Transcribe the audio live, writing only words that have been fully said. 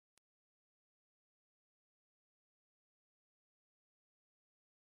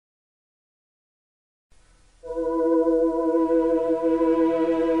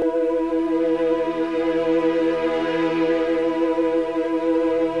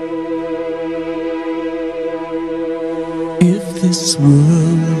This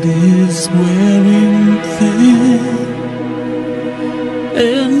world is wearing thin,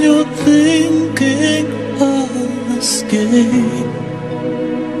 and you're thinking of escape.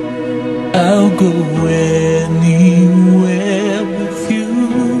 I'll go anywhere with you.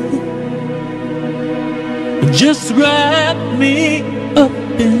 Just wrap me up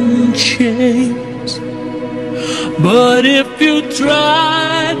in chains. But if you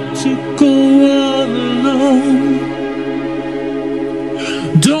try to go alone,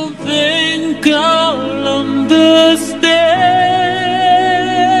 don't think I'll understand.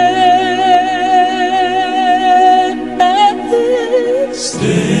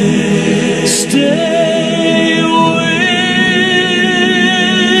 Stay with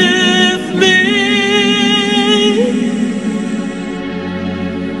me.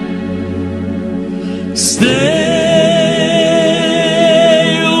 Stay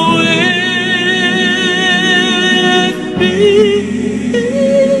with me.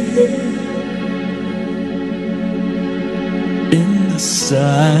 In the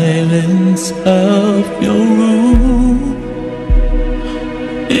silence of your room,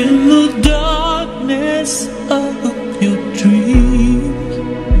 in the darkness of your dreams,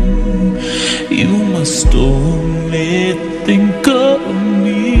 you must only think of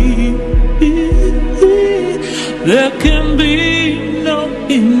me. There can be no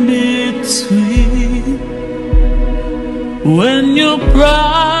in-between. When your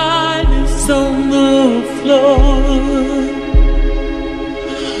pride is on the floor,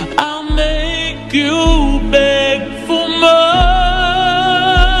 I'll make you beg for more.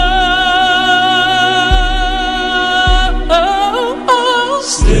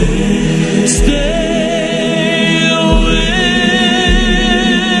 Stay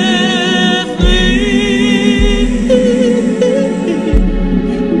with me.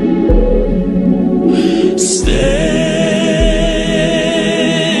 Stay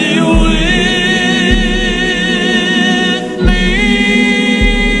with me.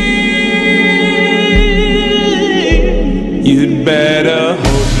 You'd better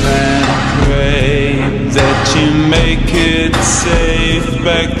hope and pray that you make it safe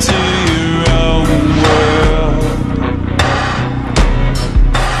back to your own world.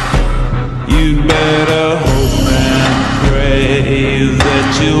 You'd better hope and pray that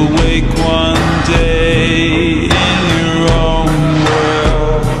you'll wake one day in your own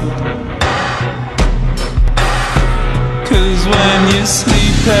world. 'Cause when you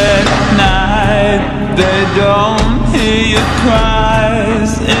sleep at night, they don't hear your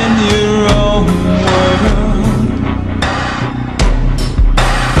cries in your own world.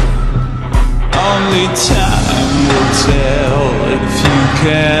 Only time will tell if you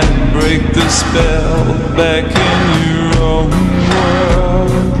can break the spell.